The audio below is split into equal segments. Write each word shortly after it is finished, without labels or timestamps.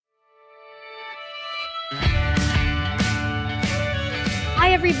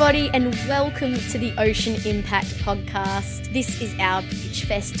Hi everybody and welcome to the Ocean Impact Podcast. This is our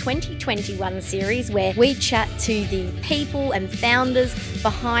Pitchfest 2021 series where we chat to the people and founders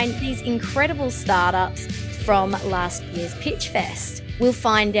behind these incredible startups from last year's Pitchfest. We'll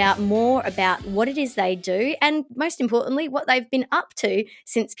find out more about what it is they do and, most importantly, what they've been up to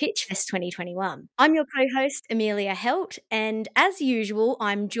since Pitchfest 2021. I'm your co-host, Amelia Helt, and as usual,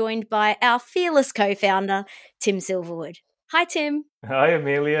 I'm joined by our fearless co-founder, Tim Silverwood. Hi, Tim. Hi,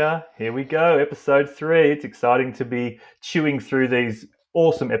 Amelia. Here we go, episode 3. It's exciting to be chewing through these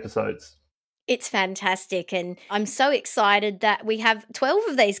awesome episodes. It's fantastic, and I'm so excited that we have 12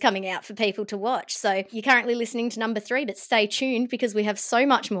 of these coming out for people to watch. So you're currently listening to number 3, but stay tuned because we have so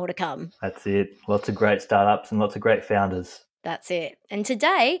much more to come. That's it. Lots of great startups and lots of great founders. That's it. And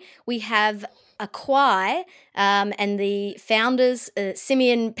today we have Aquaai and the founders,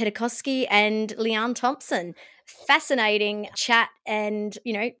 Simeon and Liane Thompson. Fascinating chat and,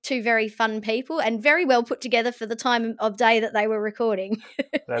 two very fun people and very well put together for the time of day that they were recording.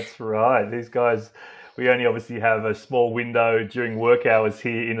 That's right. These guys, we only obviously have a small window during work hours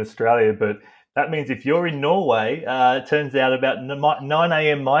here in Australia, but that means if you're in Norway, it turns out about 9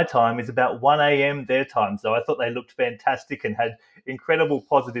 a.m. my time is about 1 a.m. their time. So I thought they looked fantastic and had incredible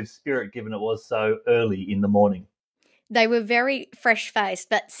positive spirit given it was so early in the morning. They were very fresh-faced,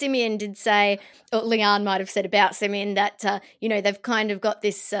 but Simeon did say, or Liane might have said about Simeon, that, they've kind of got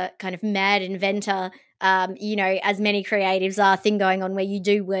this kind of mad inventor, as many creatives are, thing going on where you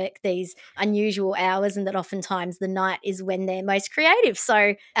do work these unusual hours and that oftentimes the night is when they're most creative.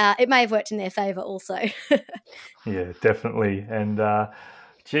 So it may have worked in their favour also. Yeah, definitely. And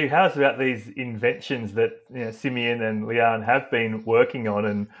how's about these inventions that Simeon and Liane have been working on?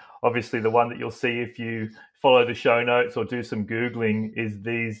 And obviously the one that you'll see if you follow the show notes or do some Googling is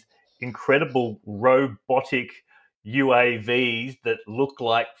these incredible robotic UAVs that look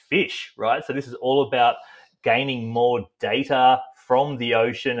like fish, right? So this is all about gaining more data from the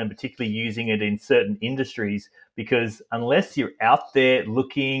ocean and particularly using it in certain industries, because unless you're out there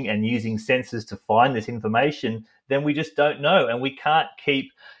looking and using sensors to find this information, then we just don't know. And we can't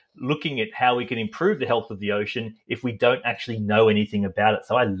keep looking at how we can improve the health of the ocean if we don't actually know anything about it.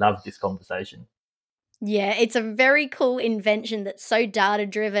 So I love this conversation. Yeah, it's a very cool invention that's so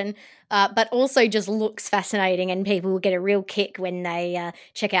data-driven, but also just looks fascinating, and people will get a real kick when they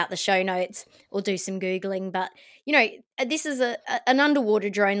check out the show notes or do some Googling. But, this is an underwater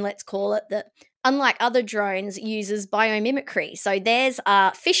drone, let's call it, that unlike other drones, uses biomimicry. So theirs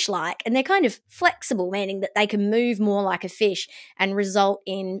are fish-like, and they're kind of flexible, meaning that they can move more like a fish and result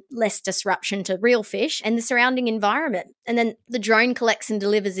in less disruption to real fish and the surrounding environment. And then the drone collects and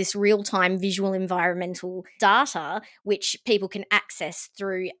delivers this real-time visual environmental data, which people can access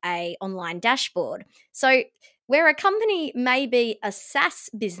through a online dashboard. So where a company may be a SaaS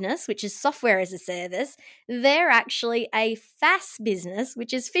business, which is software as a service, they're actually a FaaS business,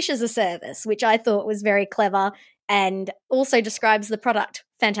 which is fish as a service, which I thought was very clever and also describes the product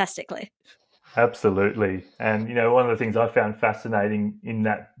fantastically. Absolutely. And, one of the things I found fascinating in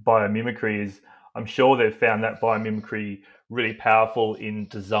that biomimicry is I'm sure they've found that biomimicry really powerful in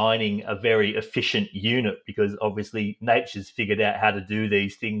designing a very efficient unit, because obviously nature's figured out how to do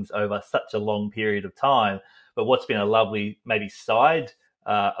these things over such a long period of time. But what's been a lovely maybe side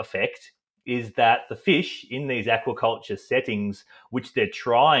effect is that the fish in these aquaculture settings, which they're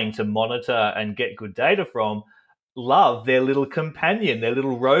trying to monitor and get good data from, love their little companion, their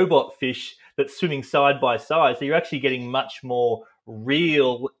little robot fish that's swimming side by side. So you're actually getting much more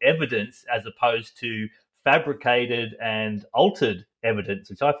real evidence as opposed to fabricated and altered evidence,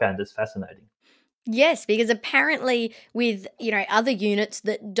 which I found just fascinating. Yes, because apparently with, other units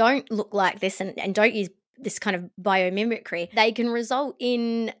that don't look like this and don't use this kind of biomimicry, they can result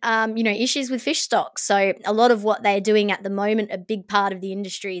in, issues with fish stocks. So a lot of what they're doing at the moment, a big part of the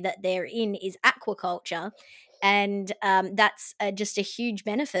industry that they're in is aquaculture. And that's just a huge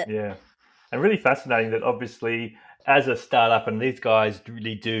benefit. Yeah. And really fascinating that obviously as a startup, and these guys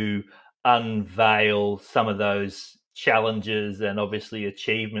really do unveil some of those challenges and obviously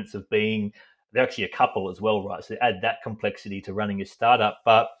achievements of being, they're actually a couple as well, right? So add that complexity to running a startup,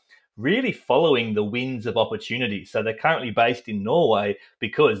 but really following the winds of opportunity. So they're currently based in Norway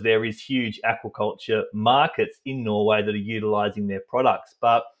because there is huge aquaculture markets in Norway that are utilizing their products.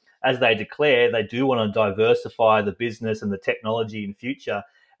 But as they declare, they do want to diversify the business and the technology in future.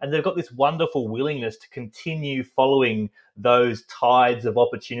 And they've got this wonderful willingness to continue following those tides of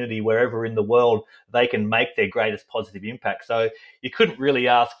opportunity wherever in the world they can make their greatest positive impact. So you couldn't really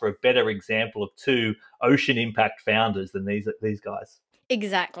ask for a better example of two ocean impact founders than these guys.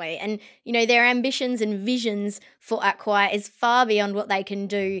 Exactly. And, their ambitions and visions for Aquaai is far beyond what they can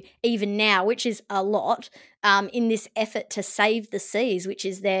do even now, which is a lot, in this effort to save the seas, which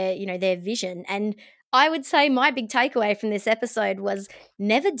is their vision. And I would say my big takeaway from this episode was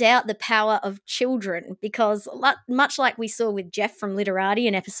never doubt the power of children, because much like we saw with Jeff from Literati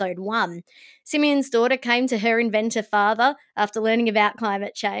in episode 1, Simeon's daughter came to her inventor father after learning about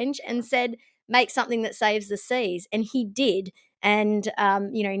climate change and said, make something that saves the seas. And he did. And,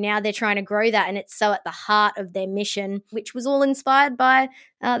 now they're trying to grow that, and it's so at the heart of their mission, which was all inspired by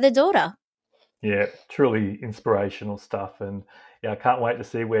their daughter. Yeah, truly inspirational stuff. And I can't wait to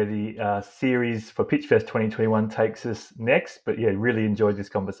see where the series for Pitchfest 2021 takes us next. But really enjoyed this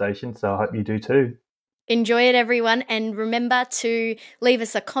conversation. So I hope you do too. Enjoy it, everyone. And remember to leave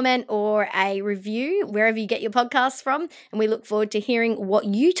us a comment or a review wherever you get your podcasts from. And we look forward to hearing what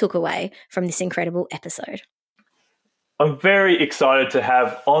you took away from this incredible episode. I'm very excited to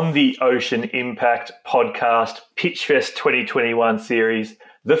have on the Ocean Impact podcast Pitchfest 2021 series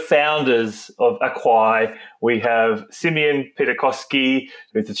the founders of Aquaai. We have Simeon Peterkoski,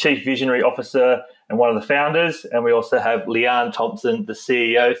 who's the Chief Visionary Officer and one of the founders, and we also have Liane Thompson, the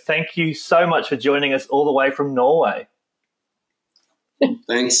CEO. Thank you so much for joining us all the way from Norway.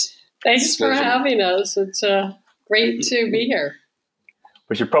 Thanks. Thanks for having us. It's great to be here.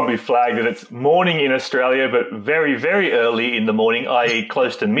 We should probably flag that it's morning in Australia, but very, very early in the morning, i.e.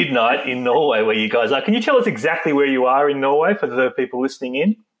 close to midnight in Norway where you guys are. Can you tell us exactly where you are in Norway for the people listening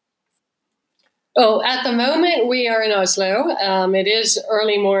in? Oh, at the moment we are in Oslo. It is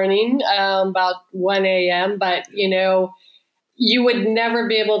early morning, about 1 a.m., but, you would never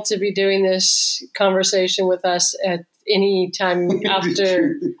be able to be doing this conversation with us at any time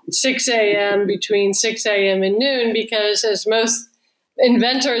after 6 a.m., between 6 a.m. and noon, because as most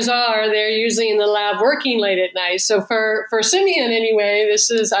inventors are, they're usually in the lab working late at night. So for Simeon anyway, this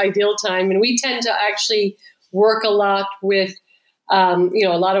is ideal time. And we tend to actually work a lot with, a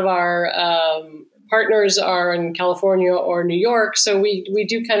lot of our partners are in California or New York. So we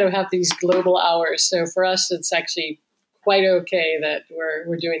do kind of have these global hours. So for us, it's actually quite okay that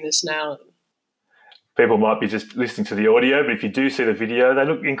we're doing this now. People might be just listening to the audio, but if you do see the video, they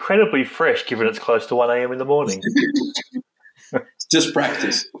look incredibly fresh given it's close to 1 a.m. in the morning. Just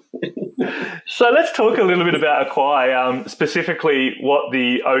practice. So let's talk a little bit about Aquaai, specifically what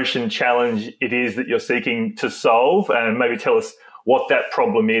the ocean challenge it is that you're seeking to solve, and maybe tell us what that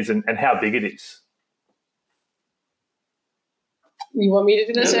problem is and how big it is. You want me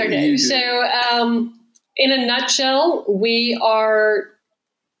to do this? No, okay. So in a nutshell, we are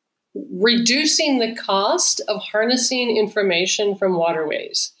reducing the cost of harnessing information from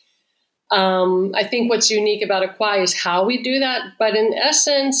waterways. I think what's unique about Aquaai is how we do that. But in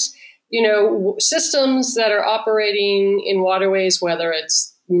essence, systems that are operating in waterways, whether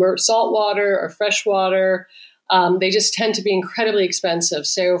it's salt water or fresh water, they just tend to be incredibly expensive.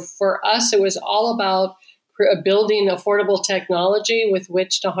 So for us, it was all about building affordable technology with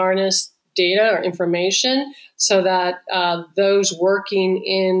which to harness data or information so that those working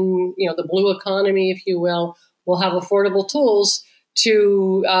in the blue economy, if you will have affordable tools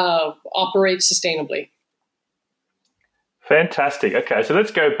to operate sustainably. Fantastic. Okay, so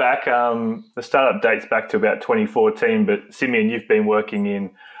let's go back. The startup dates back to about 2014, but Simeon, you've been working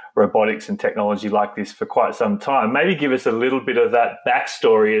in robotics and technology like this for quite some time. Maybe give us a little bit of that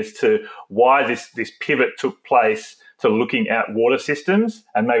backstory as to why this pivot took place to looking at water systems,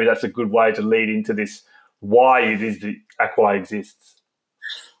 and maybe that's a good way to lead into this, why it is that Aquaai exists.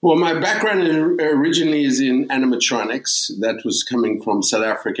 Well, my background originally is in animatronics. That was coming from South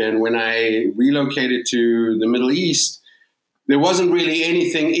Africa. And when I relocated to the Middle East, there wasn't really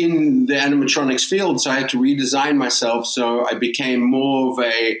anything in the animatronics field, so I had to redesign myself. So I became more of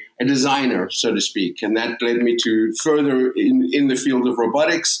a designer, so to speak. And that led me to further in the field of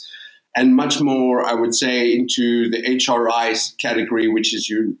robotics and much more, I would say, into the HRI category, which is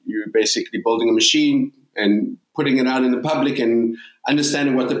you basically building a machine and putting it out in the public and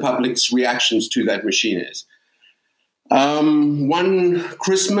understanding what the public's reactions to that machine is. One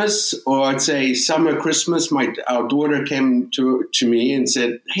Christmas, or I'd say summer Christmas, our daughter came to me and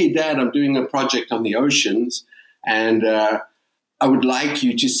said, "Hey, Dad, I'm doing a project on the oceans, and I would like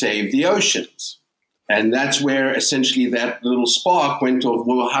you to save the oceans." And that's where essentially that little spark went off.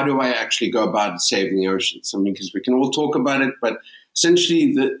 Well, how do I actually go about saving the oceans? I mean, because we can all talk about it, but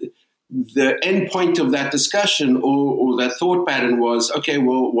essentially the end point of that discussion or that thought pattern was, okay,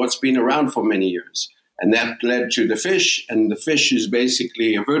 well, what's been around for many years? And that led to the fish, and the fish is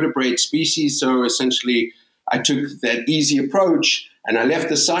basically a vertebrate species. So essentially, I took that easy approach, and I left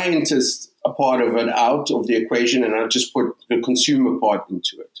the scientists a part of it out of the equation, and I just put the consumer part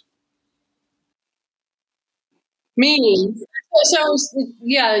into it. Meaning, so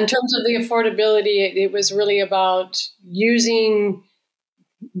yeah, in terms of the affordability, it was really about using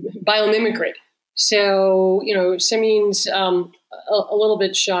biomimicry. So, Simeon's a little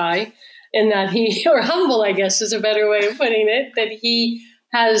bit shy in that or humble, I guess is a better way of putting it, that he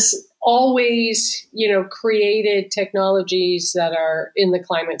has always, created technologies that are in the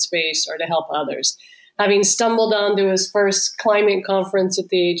climate space or to help others. Having stumbled onto his first climate conference at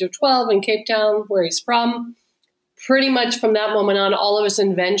the age of 12 in Cape Town, where he's from, pretty much from that moment on, all of his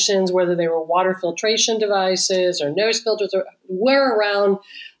inventions, whether they were water filtration devices or nose filters, were around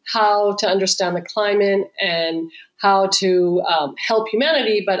how to understand the climate and how to help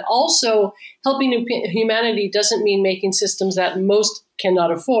humanity. But also, helping humanity doesn't mean making systems that most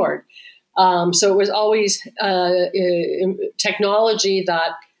cannot afford. So it was always technology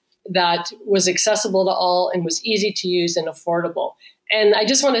that was accessible to all and was easy to use and affordable. And I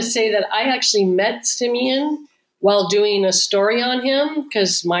just want to say that I actually met Simeon while doing a story on him,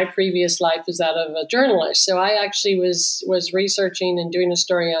 because my previous life was that of a journalist. So I actually was researching and doing a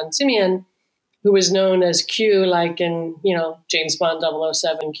story on Simeon, who was known as Q, like in, James Bond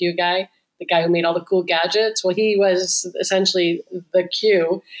 007 Q guy, the guy who made all the cool gadgets. Well, he was essentially the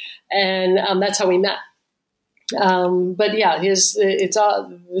Q, and that's how we met. But yeah,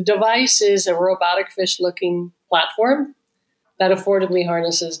 the device is a robotic fish-looking platform that affordably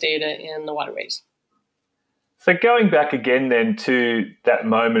harnesses data in the waterways. So going back again then to that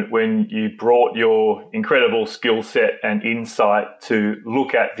moment when you brought your incredible skill set and insight to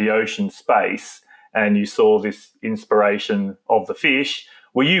look at the ocean space and you saw this inspiration of the fish,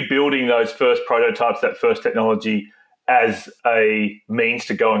 were you building those first prototypes, that first technology, as a means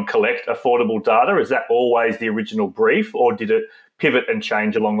to go and collect affordable data? Is that always the original brief, or did it pivot and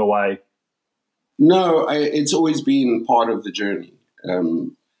change along the way? No, it's always been part of the journey.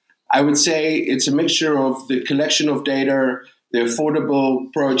 I would say it's a mixture of the collection of data, the affordable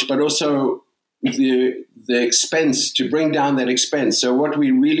approach, but also the expense, to bring down that expense. So what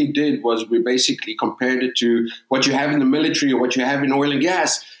we really did was we basically compared it to what you have in the military or what you have in oil and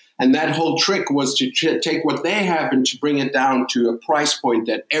gas. And that whole trick was to take what they have and to bring it down to a price point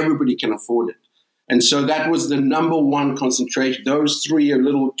that everybody can afford it. And so that was the number one concentration. Those three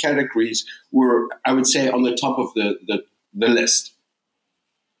little categories were, I would say, on the top of the list.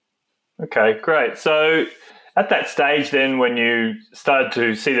 Okay, great. So at that stage then, when you started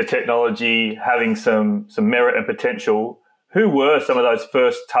to see the technology having some merit and potential, who were some of those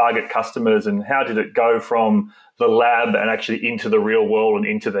first target customers, and how did it go from the lab and actually into the real world and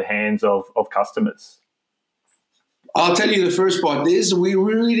into the hands of customers? I'll tell you the first part. We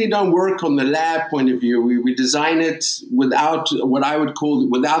really don't work on the lab point of view. We design it without what I would call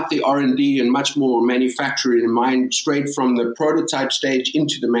without the R&D and much more manufacturing in mind, straight from the prototype stage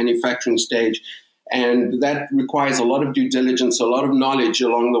into the manufacturing stage. And that requires a lot of due diligence, a lot of knowledge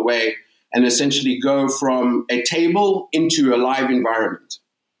along the way, and essentially go from a table into a live environment.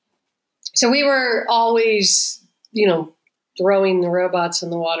 So we were always, throwing the robots in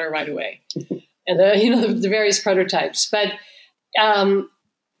the water right away. And the various prototypes. But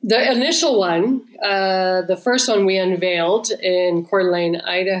the initial one, the first one we unveiled in Coeur d'Alene,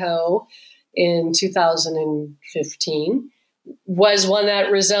 Idaho in 2015, was one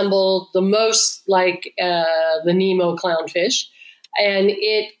that resembled the most like the Nemo clownfish. And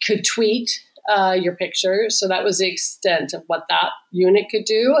it could tweet your picture. So that was the extent of what that unit could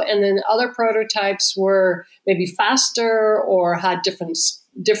do. And then other prototypes were maybe faster or had different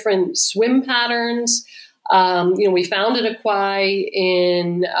swim patterns. We founded Aquaai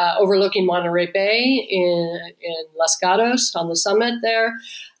in overlooking Monterey Bay in Los Gatos on the summit there.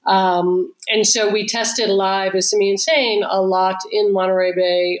 And so we tested live, as Simeon saying, a lot in Monterey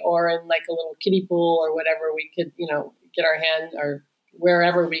Bay or in like a little kiddie pool or whatever we could, get our hand or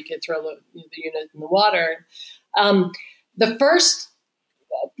wherever we could throw the unit in the water. The first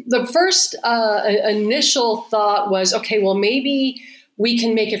initial thought was, okay, well, maybe we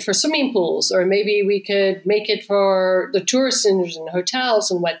can make it for swimming pools, or maybe we could make it for the tourist centers and hotels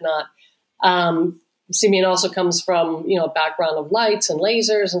and whatnot. Simeon also comes from, a background of lights and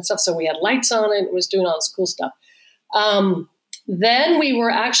lasers and stuff. So we had lights on it and was doing all this cool stuff. Then we were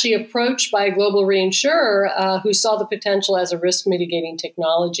actually approached by a global reinsurer who saw the potential as a risk mitigating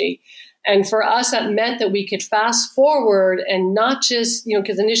technology. And for us, that meant that we could fast forward and not just,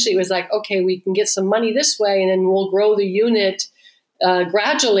 because initially it was like, okay, we can get some money this way and then we'll grow the unit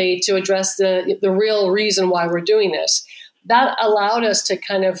gradually to address the real reason why we're doing this. That allowed us to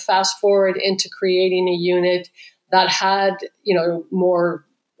kind of fast forward into creating a unit that had, more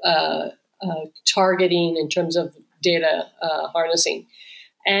targeting in terms of data harnessing.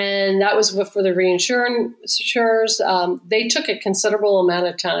 And that was for the reinsurers. They took a considerable amount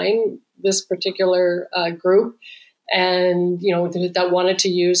of time, this particular group, and that wanted to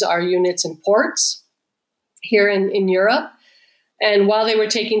use our units in ports here in Europe. And while they were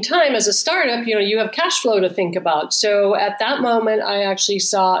taking time as a startup, you have cash flow to think about. So at that moment, I actually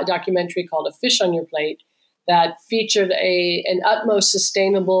saw a documentary called A Fish on Your Plate that featured an utmost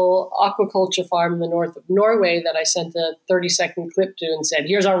sustainable aquaculture farm in the north of Norway that I sent a 30-second clip to and said,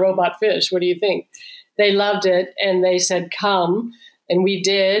 "Here's our robot fish. What do you think?" They loved it, and they said, "Come." And we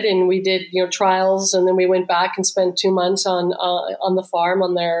did trials, and then we went back and spent 2 months on the farm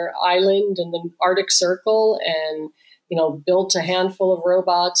on their island in the Arctic Circle, and built a handful of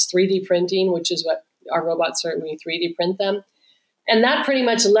robots, 3D printing, which is what our robots are. We 3D print them. And that pretty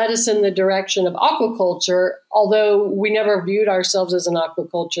much led us in the direction of aquaculture, although we never viewed ourselves as an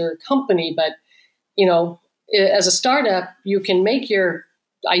aquaculture company. But, as a startup, you can make your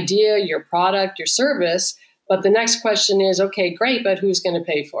idea, your product, your service. But the next question is, okay, great, but who's going to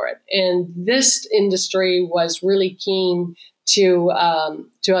pay for it? And this industry was really keen to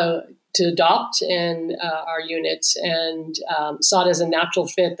adopt our units and saw it as a natural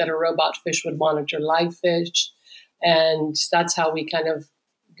fit that a robot fish would monitor live fish. And that's how we kind of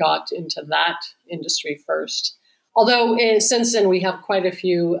got into that industry first. Although since then, we have quite a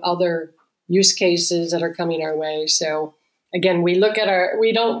few other use cases that are coming our way. So again, we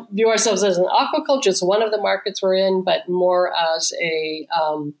don't view ourselves as an aquaculture. It's one of the markets we're in, but more as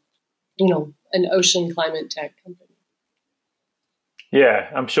an ocean climate tech company. Yeah,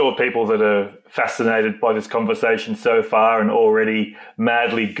 I'm sure people that are fascinated by this conversation so far and already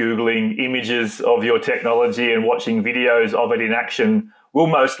madly Googling images of your technology and watching videos of it in action will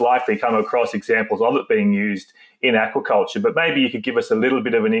most likely come across examples of it being used in aquaculture. But maybe you could give us a little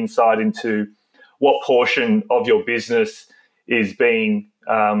bit of an insight into what portion of your business is being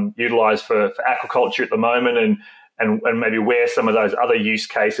utilised for aquaculture at the moment, and maybe where some of those other use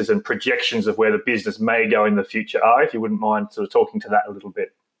cases and projections of where the business may go in the future are, if you wouldn't mind sort of talking to that a little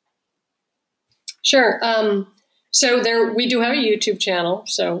bit. Sure. So we do have a YouTube channel,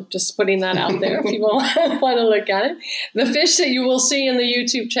 so just putting that out there if people want to look at it. The fish that you will see in the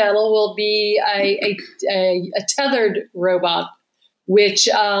YouTube channel will be a tethered robot, which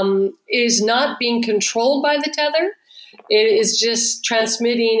is not being controlled by the tether. It is just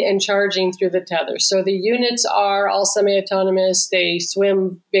transmitting and charging through the tether. So the units are all semi-autonomous. They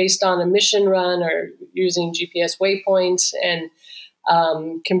swim based on a mission run or using GPS waypoints and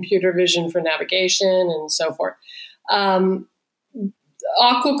computer vision for navigation and so forth.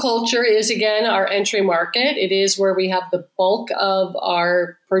 Aquaculture is, again, our entry market. It is where we have the bulk of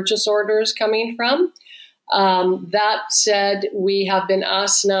our purchase orders coming from. That said, we have been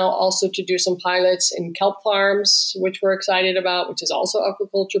asked now also to do some pilots in kelp farms, which we're excited about, which is also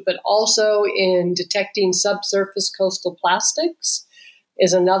aquaculture, but also in detecting subsurface coastal plastics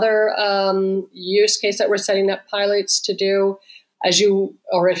is another use case that we're setting up pilots to do. As you,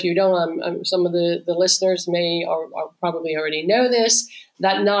 or if you don't, some of the listeners may or probably already know this,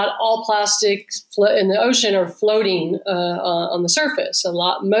 that not all plastics in the ocean are floating on the surface.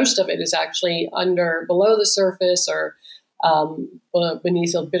 Most of it is actually below the surface or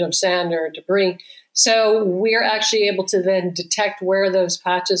beneath a bit of sand or debris. So we're actually able to then detect where those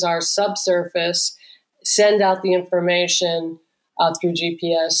patches are subsurface, send out the information through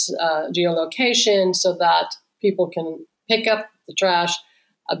GPS geolocation so that people can pick up the trash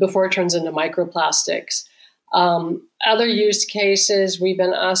before it turns into microplastics. Other use cases we've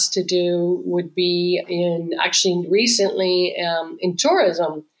been asked to do would be recently in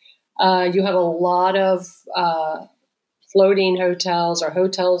tourism. You have a lot of floating hotels or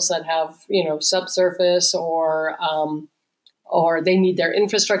hotels that have, subsurface or they need their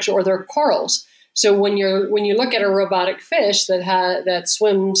infrastructure or their corals. So when you look at a robotic fish that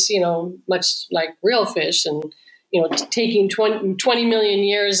swims, much like real fish and, taking 20 million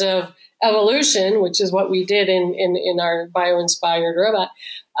years of evolution, which is what we did in our bio-inspired robot,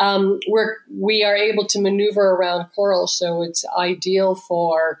 we are able to maneuver around coral. So it's ideal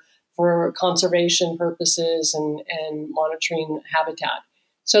for conservation purposes and monitoring habitat.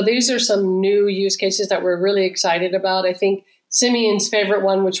 So these are some new use cases that we're really excited about. I think Simeon's favorite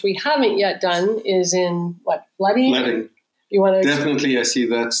one, which we haven't yet done, is in flooding? Flooding. You want to definitely, I see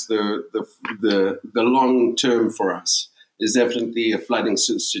that's the long term for us. Is definitely a flooding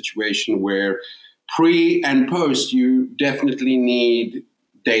situation where pre and post you definitely need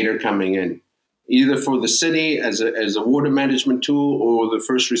data coming in, either for the city as a water management tool or the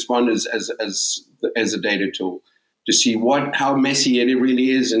first responders as a data tool. to see how messy it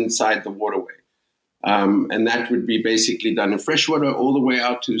really is inside the waterway. And that would be basically done in freshwater all the way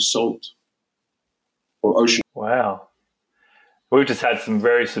out to salt or ocean. Wow. We've just had some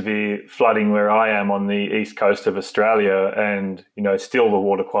very severe flooding where I am on the east coast of Australia, and still the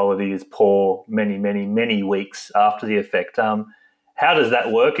water quality is poor many, many, many weeks after the effect. How does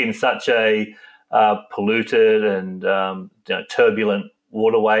that work in such a polluted and turbulent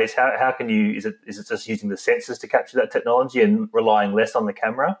waterways? How can you? Is it just using the sensors to capture that technology and relying less on the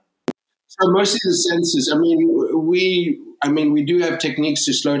camera? So mostly the sensors. We do have techniques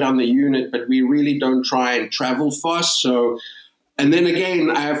to slow down the unit, but we really don't try and travel fast. So. And then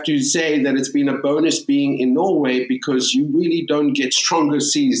again, I have to say that it's been a bonus being in Norway, because you really don't get stronger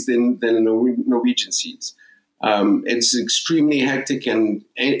seas than Norwegian seas. It's extremely hectic, and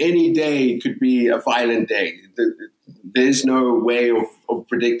any day could be a violent day. There's no way of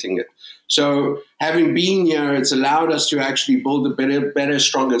predicting it. So having been here, it's allowed us to actually build a better,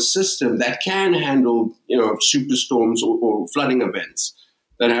 stronger system that can handle superstorms or flooding events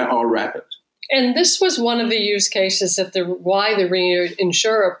that are rapid. And this was one of the use cases that why the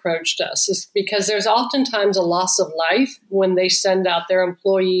reinsurer approached us, is because there's oftentimes a loss of life when they send out their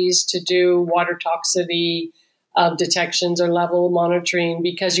employees to do water toxicity detections or level monitoring,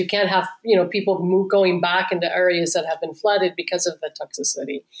 because you can't have people going back into areas that have been flooded because of the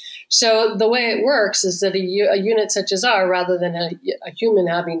toxicity. So the way it works is that a unit such as ours, rather than a human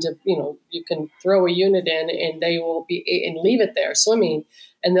having to, you can throw a unit in and they will be and leave it there swimming,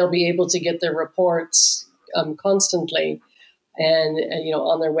 and they'll be able to get their reports constantly and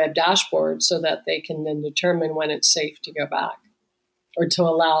on their web dashboard, so that they can then determine when it's safe to go back or to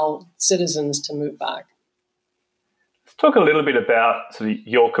allow citizens to move back. Let's talk a little bit about sort of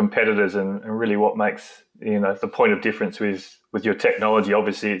your competitors and really what makes the point of difference with your technology.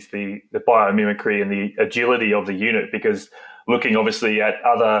 Obviously, it's the biomimicry and the agility of the unit, because looking obviously at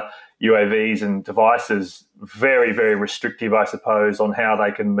other UAVs and devices, very, very restrictive, I suppose, on how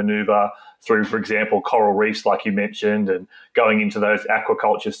they can maneuver through, for example, coral reefs, like you mentioned, and going into those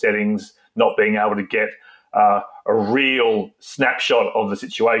aquaculture settings, not being able to get a real snapshot of the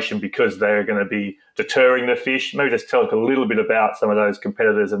situation because they're going to be deterring the fish. Maybe just tell us a little bit about some of those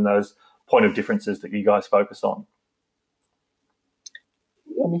competitors and those point of differences that you guys focus on.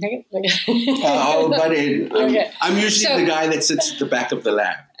 You want me to take it? Buddy, Okay. I'm usually the guy that sits at the back of the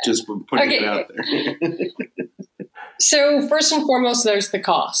lab, just putting it out there. So first and foremost, there's the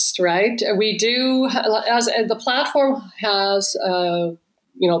cost, right? We do, as the platform has,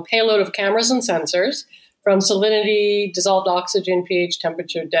 payload of cameras and sensors from salinity, dissolved oxygen, pH,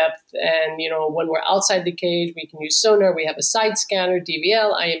 temperature, depth, and when we're outside the cage, we can use sonar. We have a side scanner,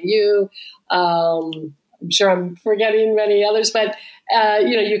 DVL, IMU. I'm sure I'm forgetting many others, but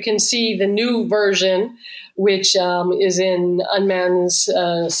you can see the new version, which is in Unmanned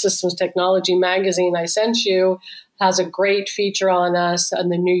Systems Technology magazine I sent you, has a great feature on us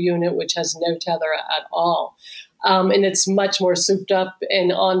and the new unit, which has no tether at all. And it's much more souped up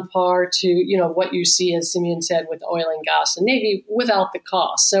and on par to, what you see, as Simeon said, with oil and gas and Navy, without the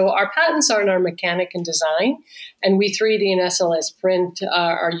cost. So our patents are in our mechanic and design, and we 3D and SLS print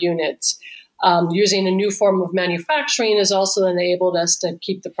our units. Using a new form of manufacturing has also enabled us to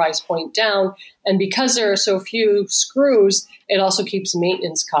keep the price point down. And because there are so few screws, it also keeps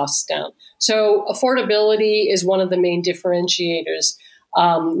maintenance costs down. So affordability is one of the main differentiators,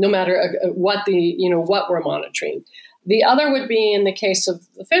 no matter what we're monitoring. The other would be in the case of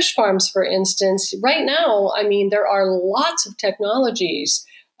the fish farms, for instance. Right now, there are lots of technologies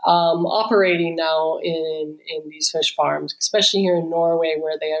operating now in these fish farms, especially here in Norway,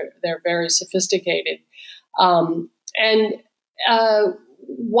 where they're very sophisticated.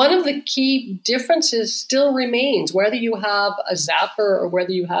 One of the key differences still remains, whether you have a zapper or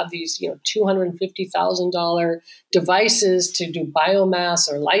whether you have these $250,000 devices to do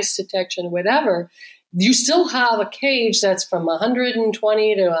biomass or lice detection or whatever. You still have a cage that's from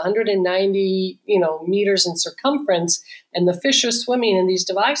 120 to 190, meters in circumference, and the fish are swimming, and these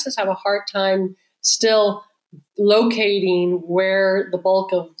devices have a hard time still locating where the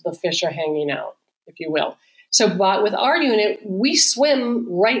bulk of the fish are hanging out, if you will. So but with our unit, we swim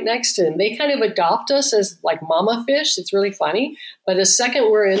right next to them. They kind of adopt us as like mama fish. It's really funny. But the second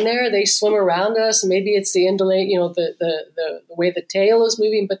we're in there, they swim around us. Maybe it's the indolate, the way the tail is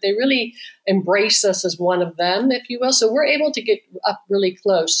moving, but they really embrace us as one of them, if you will. So we're able to get up really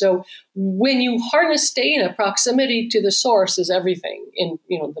close. So when you harness data, proximity to the source is everything. And,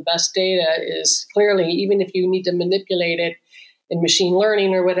 the best data is clearly, even if you need to manipulate it in machine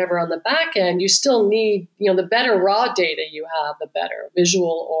learning or whatever on the back end, you still need, the better raw data you have, the better,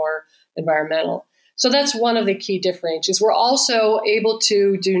 visual or environmental. So that's one of the key differentiators. We're also able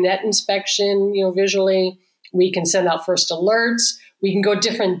to do net inspection, visually. We can send out first alerts. We can go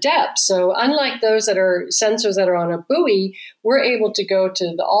different depths. So unlike those that are sensors that are on a buoy, we're able to go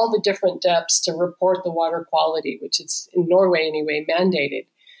to all the different depths to report the water quality, which is in Norway anyway, mandated.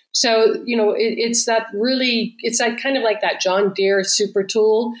 So, it's that kind of like that John Deere super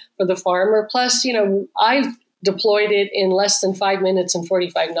tool for the farmer. Plus, I've deployed it in less than 5 minutes and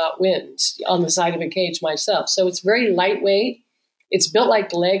 45 knot winds on the side of a cage myself. So it's very lightweight. It's built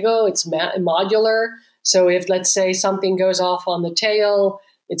like Lego. It's modular. So if, let's say, something goes off on the tail,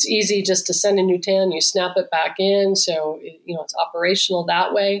 it's easy just to send a new tail and you snap it back in. So, it's operational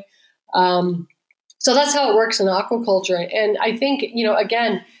that way. So that's how it works in aquaculture. And I think,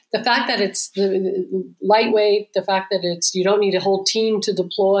 again, the fact that it's the lightweight, the fact that you don't need a whole team to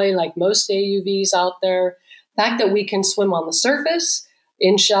deploy like most AUVs out there, the fact that we can swim on the surface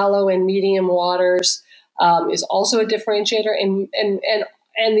in shallow and medium waters is also a differentiator.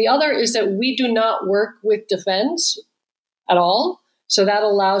 And the other is that we do not work with defense at all. So that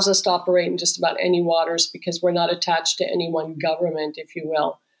allows us to operate in just about any waters because we're not attached to any one government, if you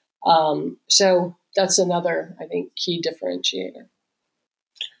will. So that's another, I think, key differentiator.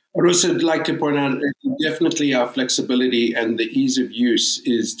 I'd also like to point out definitely our flexibility and the ease of use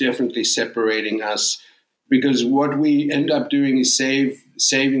is definitely separating us, because what we end up doing is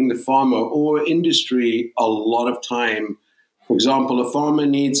saving the farmer or industry a lot of time. For example, a farmer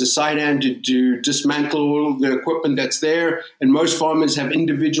needs a side hand to dismantle all the equipment that's there, and most farmers have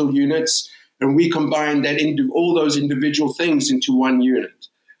individual units, and we combine all those individual things into one unit.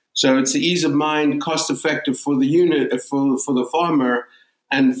 So it's the ease of mind, cost effective for the unit, for the farmer.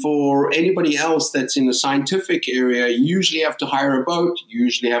 And for anybody else that's in the scientific area, you usually have to hire a boat, you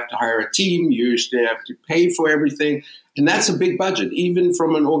usually have to hire a team, you usually have to pay for everything. And that's a big budget, even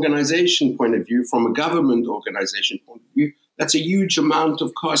from an organization point of view, from a government organization point of view. That's a huge amount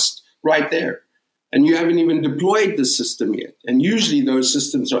of cost right there. And you haven't even deployed the system yet. And usually those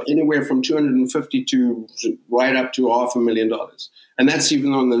systems are anywhere from $250,000 to right up to $500,000. And that's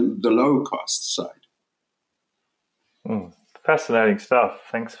even on the low cost side. Fascinating stuff.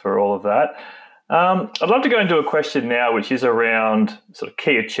 Thanks for all of that. I'd love to go into a question now, which is around sort of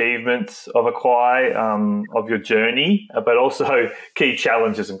key achievements of Aquaai, of your journey, but also key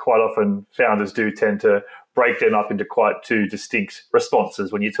challenges. And quite often founders do tend to break them up into quite two distinct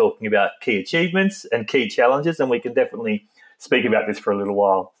responses when you're talking about key achievements and key challenges. And we can definitely speak about this for a little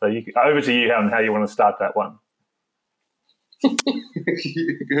while. So over to you, Helen, how you want to start that one.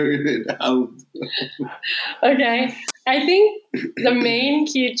 Okay. I think the main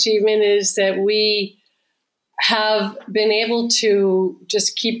key achievement is that we have been able to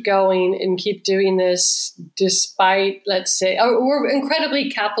just keep going and keep doing this despite, let's say, we're incredibly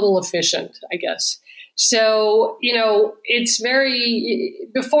capital efficient, I guess. So, it's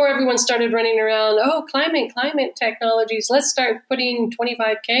before everyone started running around, climate technologies, let's start putting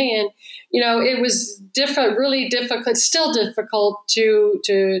 25K in, it was really difficult, still difficult to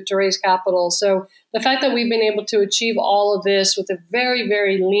raise capital. So the fact that we've been able to achieve all of this with a very,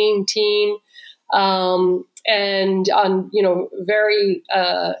 very lean team, and on, very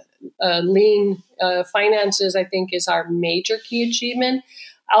lean finances, I think is our major key achievement.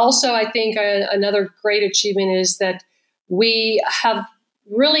 Also, I think another great achievement is that we have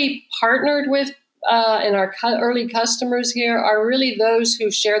really partnered with, and our early customers here are really those who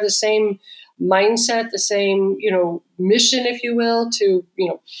share the same mindset, the same, mission, if you will, to,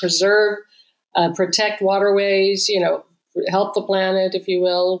 preserve, protect waterways, help the planet, if you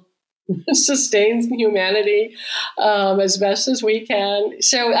will, sustain humanity as best as we can.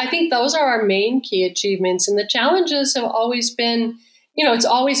 So I think those are our main key achievements. And the challenges have always been, it's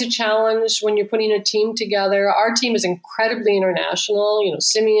always a challenge when you're putting a team together. Our team is incredibly international.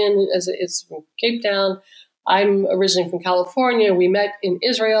 Simeon is from Cape Town. I'm originally from California. We met in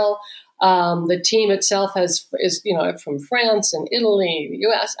Israel. The team itself is from France and Italy, the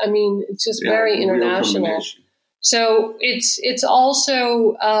U.S. I mean, it's just very international. So it's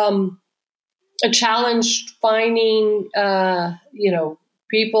also a challenge finding,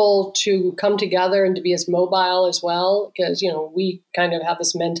 people to come together and to be as mobile as well, because, we kind of have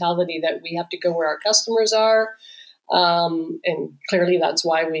this mentality that we have to go where our customers are. And clearly that's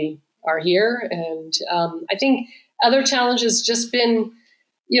why we are here. And I think other challenges just been,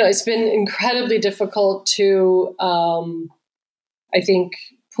 it's been incredibly difficult to, I think,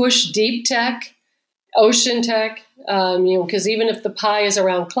 push deep tech, ocean tech, because even if the pie is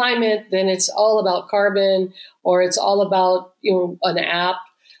around climate, then it's all about carbon, or it's all about, an app,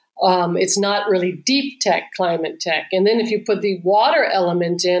 It's not really deep tech, climate tech. And then if you put the water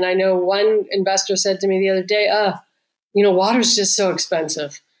element in, I know one investor said to me the other day, water's just so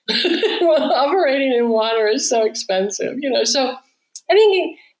expensive. Operating in water is so expensive, So I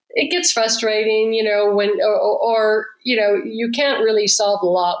think it gets frustrating, when, you can't really solve a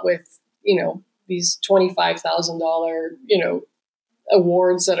lot with, these $25,000,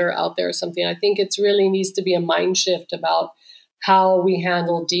 awards that are out there or something. I think it's really needs to be a mind shift about how we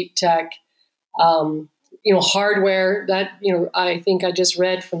handle deep tech, hardware that, I think I just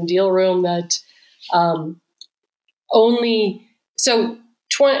read from Deal Room that so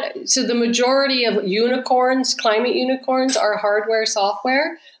the majority of unicorns, climate unicorns, are hardware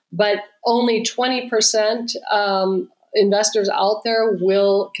software, but only 20% investors out there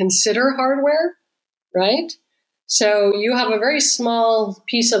will consider hardware, right? So you have a very small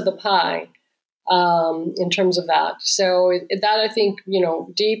piece of the pie in terms of that. So that I think,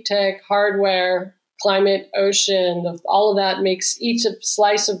 deep tech, hardware, climate, ocean, all of that makes each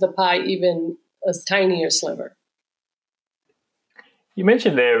slice of the pie even a tinier sliver. You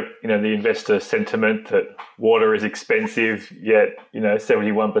mentioned there, the investor sentiment that water is expensive, yet,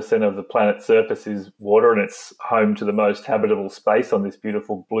 71% of the planet's surface is water and it's home to the most habitable space on this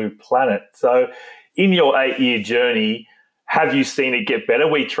beautiful blue planet. So in your 8-year journey, have you seen it get better?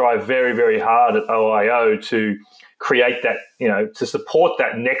 We try very, very hard at OIO to create that, to support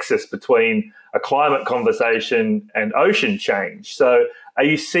that nexus between a climate conversation and ocean change. So are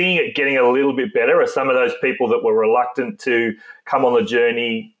you seeing it getting a little bit better? Are some of those people that were reluctant to come on the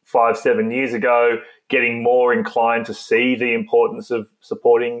journey 5-7 years ago getting more inclined to see the importance of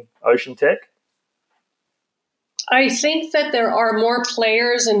supporting ocean tech? I think that there are more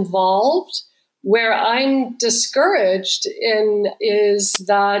players involved. Where I'm discouraged in is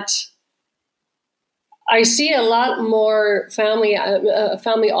that I see a lot more family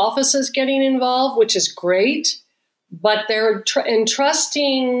offices getting involved, which is great. But they're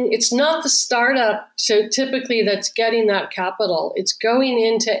entrusting, it's not the startup typically that's getting that capital. It's going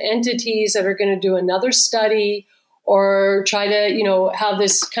into entities that are going to do another study or try to, have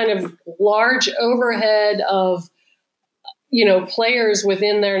this kind of large overhead of, players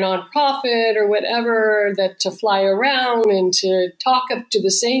within their nonprofit or whatever that to fly around and to talk up to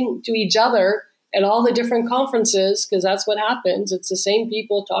each other at all the different conferences, because that's what happens. It's the same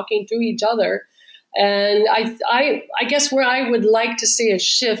people talking to each other. And I guess where I would like to see a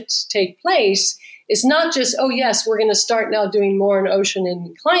shift take place is not just, oh yes, we're going to start now doing more in ocean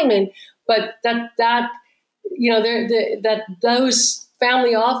and climate, but that those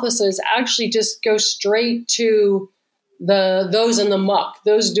family offices actually just go straight to those in the muck,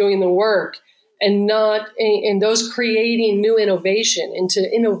 those doing the work, and those creating new innovation into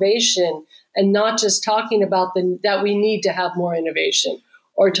innovation, and not just talking about that we need to have more innovation,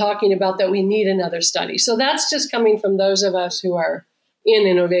 or talking about that we need another study. So that's just coming from those of us who are in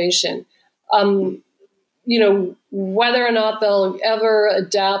innovation. Whether or not they'll ever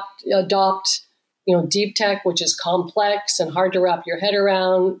adopt, deep tech, which is complex and hard to wrap your head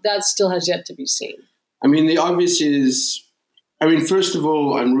around, that still has yet to be seen. I mean, the obvious is, first of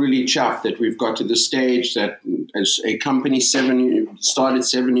all, I'm really chuffed that we've got to the stage that as a company started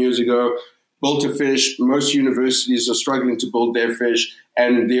 7 years ago, built a fish. Most universities are struggling to build their fish.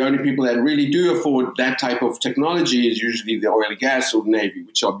 And the only people that really do afford that type of technology is usually the oil and gas or Navy,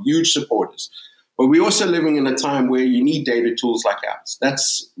 which are huge supporters. But we're also living in a time where you need data tools like ours.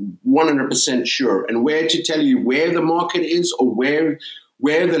 That's 100% sure. And where to tell you where the market is or where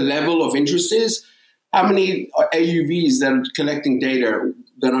the level of interest is, how many AUVs that are collecting data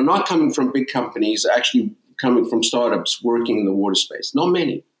that are not coming from big companies are actually coming from startups working in the water space? Not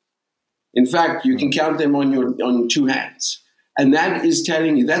many. In fact, you can count them on two hands. And that is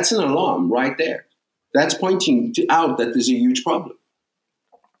telling you, that's an alarm right there. That's pointing out that there's a huge problem.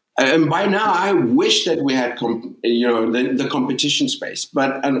 And by now, I wish that we had the competition space.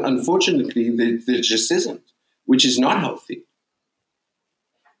 But unfortunately, there just isn't, which is not healthy.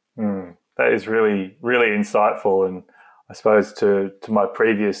 That is really, really insightful. And I suppose to my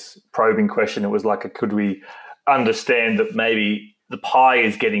previous probing question, it was like, could we understand that maybe the pie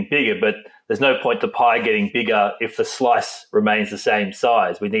is getting bigger, but there's no point the pie getting bigger if the slice remains the same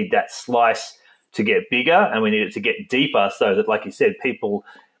size. We need that slice to get bigger, and we need it to get deeper so that, like you said, people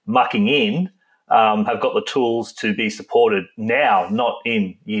mucking in have got the tools to be supported now, not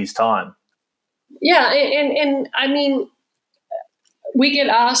in years' time. Yeah, and I mean, we get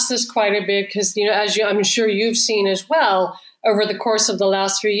asked this quite a bit because, I'm sure you've seen as well, over the course of the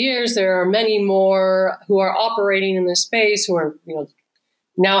last 3 years, there are many more who are operating in this space who are,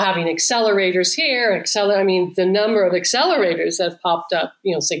 now having accelerators here, the number of accelerators that have popped up,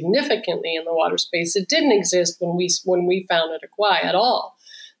 significantly in the water space. It didn't exist when we founded Aquaai at all.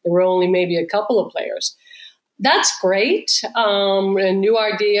 There were only maybe a couple of players. That's great, and new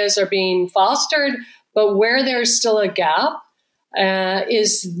ideas are being fostered. But where there's still a gap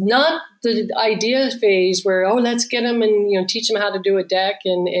is not the idea phase where, let's get them and teach them how to do a deck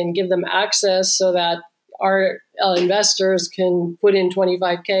and give them access so that our investors can put in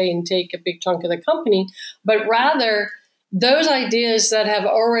 $25K and take a big chunk of the company, but rather those ideas that have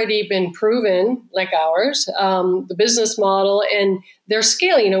already been proven, like ours, the business model and their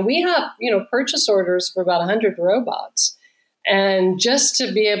scale. We have, purchase orders for about 100 robots. And just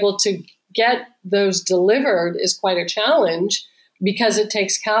to be able to get those delivered is quite a challenge because it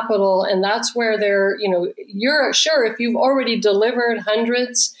takes capital. And that's where you're sure if you've already delivered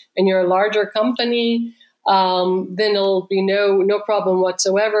hundreds and you're a larger company, then it'll be no problem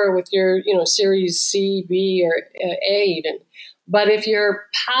whatsoever with your, Series C, B, or A even. But if you're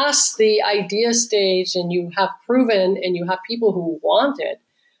past the idea stage and you have proven and you have people who want it,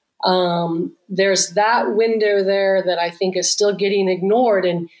 there's that window there that I think is still getting ignored,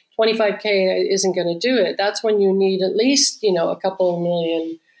 and 25K isn't going to do it. That's when you need at least, a couple of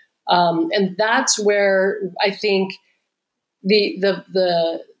million. And that's where I think there's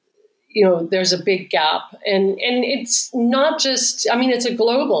a big gap, and it's not just. It's a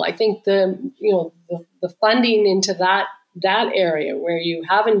global. I think the funding into that area where you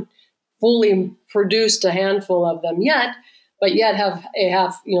haven't fully produced a handful of them yet, but yet have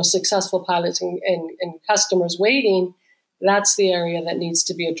successful pilots and customers waiting. That's the area that needs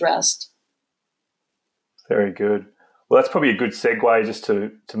to be addressed. Very good. Well, that's probably a good segue just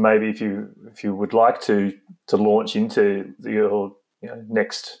to maybe if you would like to launch into your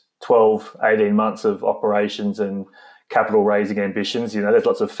next 12, 18 months of operations and capital raising ambitions. There's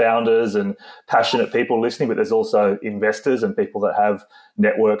lots of founders and passionate people listening, but there's also investors and people that have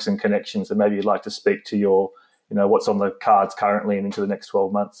networks and connections. And maybe you'd like to speak to your, what's on the cards currently and into the next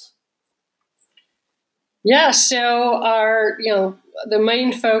 12 months. Yeah. So our, the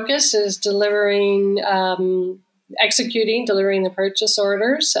main focus is delivering the purchase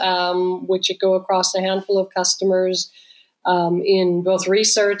orders, which go across a handful of customers in both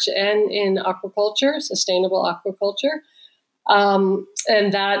research and in aquaculture, sustainable aquaculture.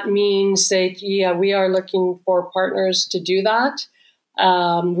 And that means that, we are looking for partners to do that.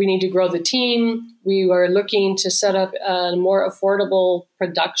 We need to grow the team. We are looking to set up a more affordable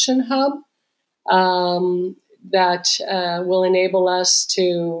production hub that will enable us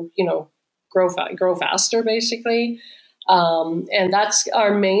to, grow faster, basically. And that's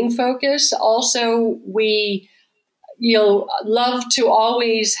our main focus. Also, you'll love to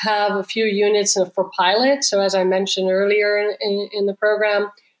always have a few units for pilot. So as I mentioned earlier in the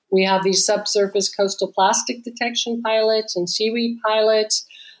program, we have these subsurface coastal plastic detection pilots and seaweed pilots.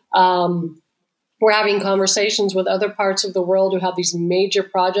 We're having conversations with other parts of the world who have these major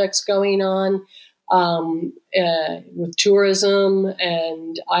projects going on with tourism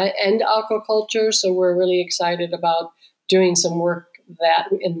and aquaculture. So we're really excited about doing some work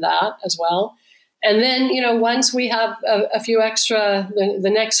in that as well. And then, once we have a few extra, the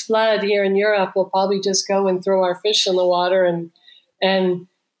next flood here in Europe, we'll probably just go and throw our fish in the water and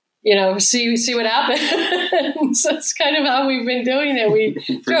see what happens. So that's kind of how we've been doing it. We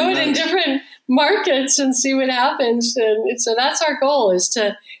throw it in different markets and see what happens. And so that's our goal, is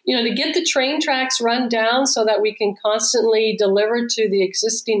to get the train tracks run down so that we can constantly deliver to the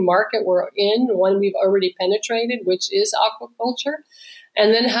existing market we're in, one we've already penetrated, which is aquaculture.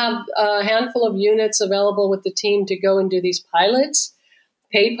 And then have a handful of units available with the team to go and do these pilots,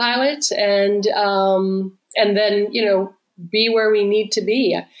 paid pilots, and then, be where we need to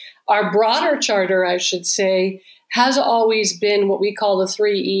be. Our broader charter, I should say, has always been what we call the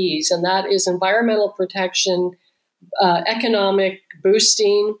 3 E's, and that is environmental protection, economic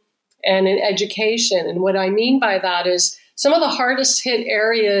boosting, and in education. And what I mean by that is some of the hardest hit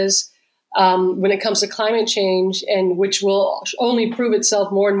areas when it comes to climate change, and which will only prove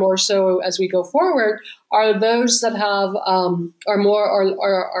itself more and more so as we go forward, are those that have are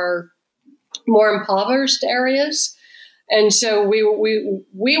more impoverished areas. And so we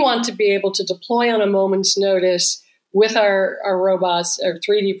want to be able to deploy on a moment's notice with our robots, or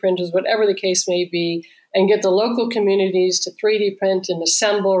 3D printers, whatever the case may be, and get the local communities to 3D print and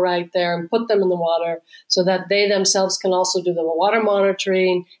assemble right there and put them in the water so that they themselves can also do the water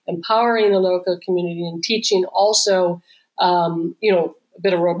monitoring, empowering the local community, and teaching also, a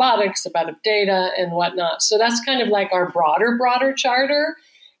bit of robotics, a bit of data and whatnot. So that's kind of like our broader charter,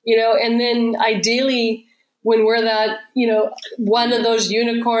 and then ideally when we're that, one of those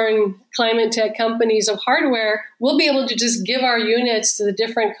unicorn climate tech companies of hardware, we'll be able to just give our units to the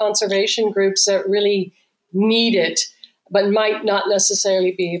different conservation groups that really need it, but might not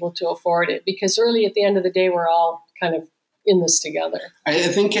necessarily be able to afford it, because really at the end of the day, we're all kind of in this together. I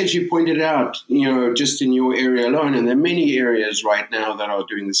think, as you pointed out, just in your area alone, and there are many areas right now that are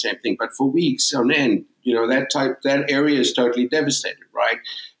doing the same thing, but for weeks on end, that area is totally devastated, right?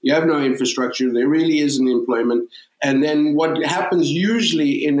 You have no infrastructure. There really isn't employment. And then what happens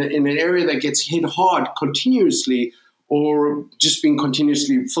usually in an area that gets hit hard continuously, or just being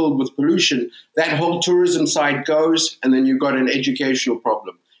continuously filled with pollution, that whole tourism side goes, and then you've got an educational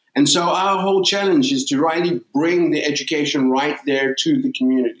problem. And so our whole challenge is to really bring the education right there to the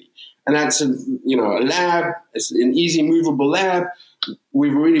community. And that's a lab, it's an easy movable lab.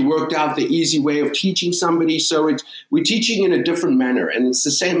 We've already worked out the easy way of teaching somebody. So we're teaching in a different manner, and it's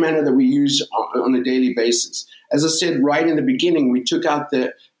the same manner that we use on a daily basis. As I said right in the beginning, we took out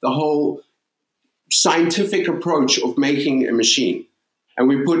the whole scientific approach of making a machine. And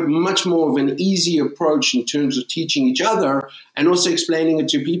we put much more of an easy approach in terms of teaching each other and also explaining it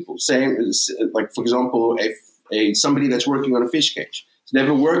to people. Saying, like, for example, somebody that's working on a fish cage has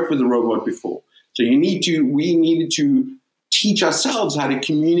never worked with a robot before. So we needed to teach ourselves how to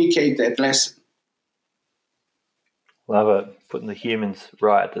communicate that lesson. Love it. Putting the humans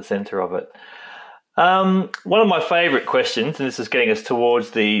right at the center of it. One of my favorite questions, and this is getting us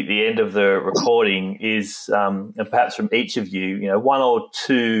towards the end of the recording, is, and perhaps from each of you, one or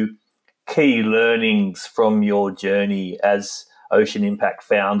two key learnings from your journey as Ocean Impact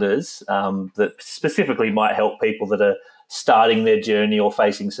founders that specifically might help people that are starting their journey or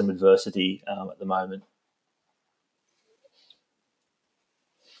facing some adversity at the moment.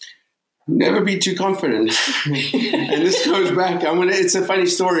 Never be too confident. And this goes back, it's a funny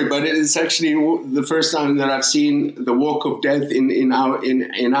story, but it's actually the first time that I've seen the walk of death in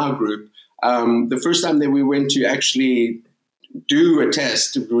our group. The first time that we went to actually do a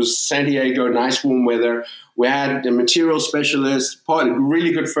test, it was San Diego, nice warm weather. We had a material specialist, a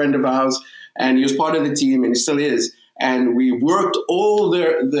really good friend of ours, and he was part of the team, and he still is. And we worked all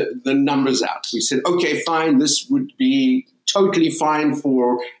the numbers out. We said, okay, fine, this would be totally fine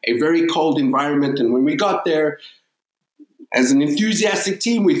for a very cold environment. And when we got there, as an enthusiastic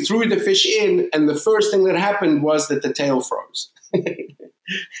team, we threw the fish in, and the first thing that happened was that the tail froze.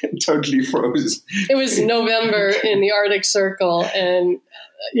 Totally froze. It was November in the Arctic Circle, and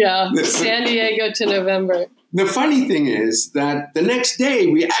San Diego to November. The funny thing is that the next day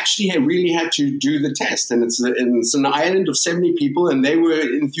we actually really had to do the test, and it's an island of 70 people, and they were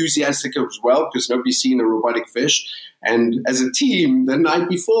enthusiastic as well because nobody's seen a robotic fish. And as a team, the night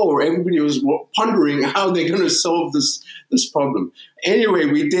before, everybody was pondering how they're going to solve this problem. Anyway,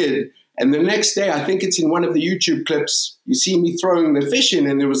 we did. And the next day, I think it's in one of the YouTube clips, you see me throwing the fish in,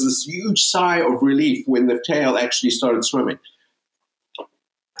 and there was this huge sigh of relief when the tail actually started swimming.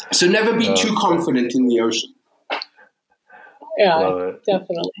 So never be too confident in the ocean. Yeah,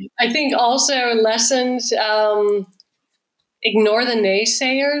 definitely. I think also lessons, ignore the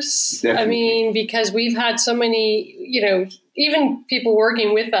naysayers. Definitely. I mean, because we've had so many, even people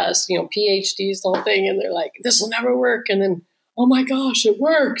working with us, PhDs, the whole thing, and they're like, this will never work. And then, oh my gosh, it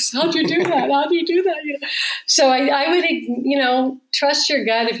works. How'd you do that? How do you do that? So I would, trust your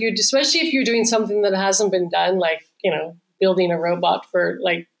gut especially if you're doing something that hasn't been done, like, building a robot for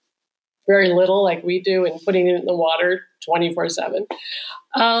like very little, like we do, and putting it in the water 24/7.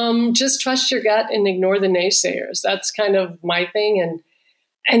 Just trust your gut and ignore the naysayers. That's kind of my thing.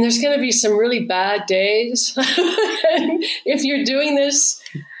 And there's going to be some really bad days. And if you're doing this,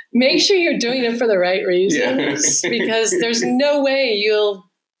 make sure you're doing it for the right reasons, because there's no way you'll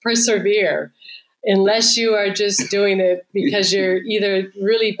persevere unless you are just doing it because you're either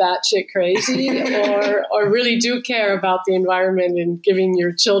really batshit crazy or really do care about the environment and giving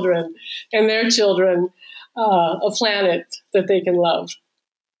your children and their children a planet that they can love.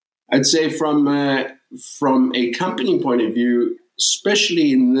 I'd say from a company point of view,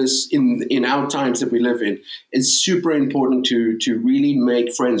 especially in our times that we live in, it's super important to really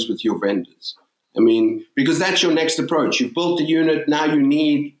make friends with your vendors. I mean, because that's your next approach. You've built the unit, now you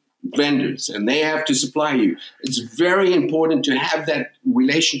need vendors, and they have to supply you. It's very important to have that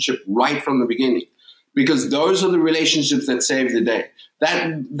relationship right from the beginning, because those are the relationships that save the day.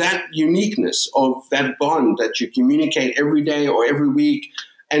 That uniqueness of that bond that you communicate every day or every week,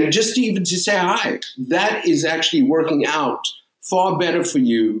 and just even to say hi, that is actually working out far better for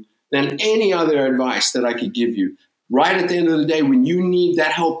you than any other advice that I could give you. Right at the end of the day, when you need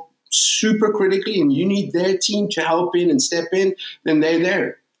that help super critically and you need their team to help in and step in, then they're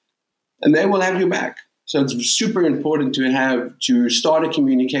there and they will have your back. So it's super important to start a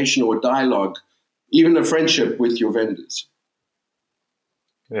communication or dialogue, even a friendship with your vendors.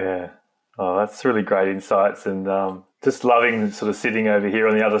 Yeah. Oh, that's really great insights, and just loving sort of sitting over here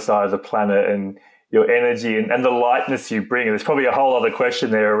on the other side of the planet and your energy and the lightness you bring. And there's probably a whole other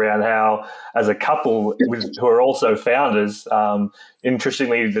question there around how, as a couple who are also founders,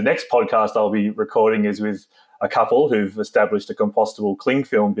 interestingly, the next podcast I'll be recording is with a couple who've established a compostable cling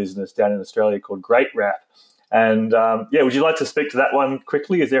film business down in Australia called Great Wrap. And would you like to speak to that one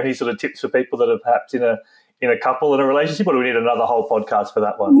quickly? Is there any sort of tips for people that are perhaps in a couple in a relationship, or do we need another whole podcast for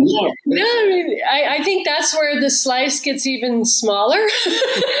that one? No, I mean, I think that's where the slice gets even smaller.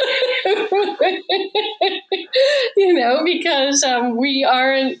 Because we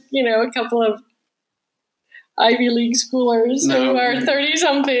aren't, a couple of Ivy League schoolers who are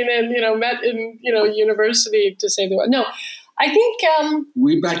 30-something and, met in, university, to say the word. No, I think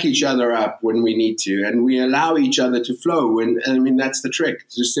we back each other up when we need to, and we allow each other to flow. And I mean, that's the trick: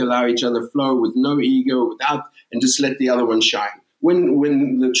 just to allow each other flow with no ego, and just let the other one shine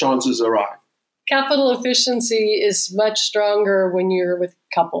when the chances arrive. Capital efficiency is much stronger when you're with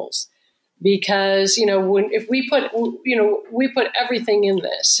couples, because if we put everything in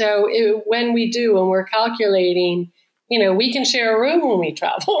this. So when we're calculating. We can share a room when we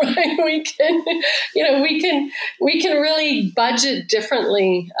travel, right? We can really budget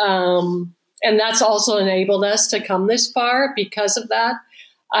differently. And that's also enabled us to come this far because of that.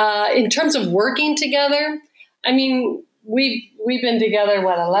 In terms of working together, I mean, we've been together,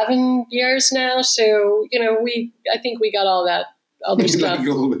 11 years now. So, I think we got all that other stuff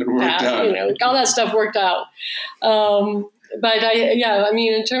worked out. All that stuff worked out. But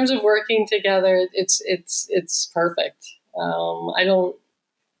in terms of working together, it's perfect. I don't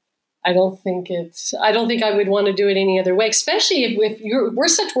think I would want to do it any other way, especially if we're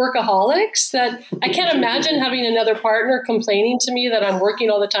such workaholics that I can't imagine having another partner complaining to me that I'm working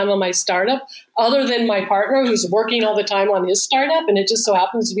all the time on my startup, other than my partner who's working all the time on his startup, and it just so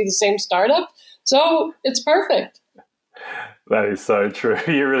happens to be the same startup. So it's perfect. That is so true.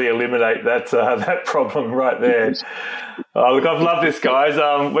 You really eliminate that problem right there. Look, I've loved this, guys.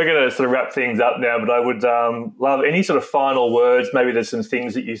 We're going to sort of wrap things up now, but I would love any sort of final words. Maybe there's some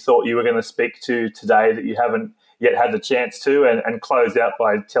things that you thought you were going to speak to today that you haven't yet had the chance to, and close out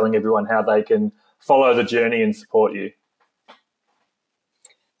by telling everyone how they can follow the journey and support you.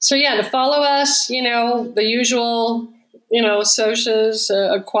 So, to follow us, the usual, socials,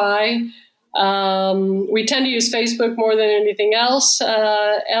 Aquaai. We tend to use Facebook more than anything else.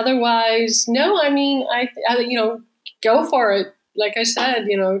 Otherwise, no, I mean, I go for it. Like I said,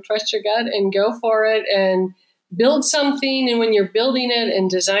 trust your gut and go for it and build something. And when you're building it and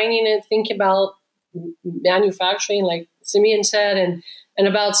designing it, think about manufacturing, like Simeon said, and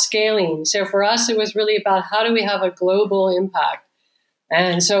about scaling. So for us, it was really about how do we have a global impact?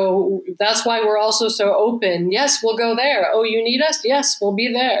 And so that's why we're also so open. Yes, we'll go there. Oh, you need us? Yes, we'll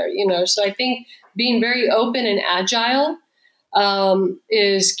be there. So I think being very open and agile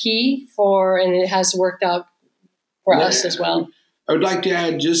is key and it has worked out for us as well. I would like to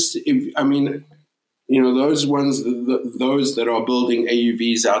add those ones, those that are building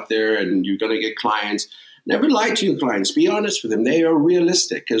AUVs out there and you're going to get clients, never lie to your clients. Be honest with them. They are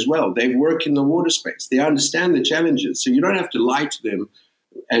realistic as well. They work in the water space. They understand the challenges. So you don't have to lie to them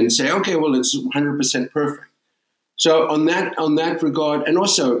and say, okay, well, it's 100% perfect. So on that regard, and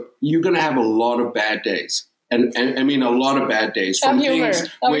also you're going to have a lot of bad days. And I mean, a lot of bad days from things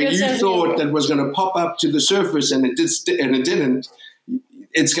where you thought that was going to pop up to the surface and it didn't.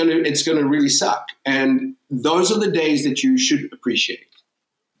 It's going to really suck. And those are the days that you should appreciate.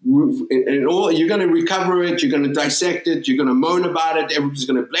 You're going to recover it. You're going to dissect it. You're going to moan about it. Everybody's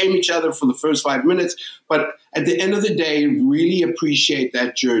going to blame each other for the first 5 minutes. But at the end of the day, really appreciate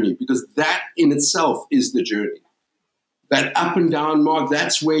that journey, because that in itself is the journey. That up and down mark,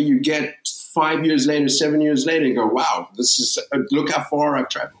 that's where you get 5 years later, 7 years later, and go, wow, look how far I've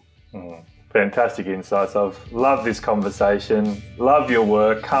traveled. Fantastic insights. I've loved this conversation. Love your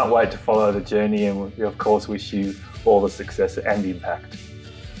work. Can't wait to follow the journey. And we, of course, wish you all the success and impact.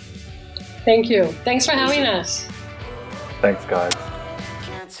 Thank you. Thanks for having us. Thanks, guys.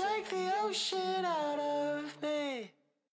 Can't take the ocean out of me.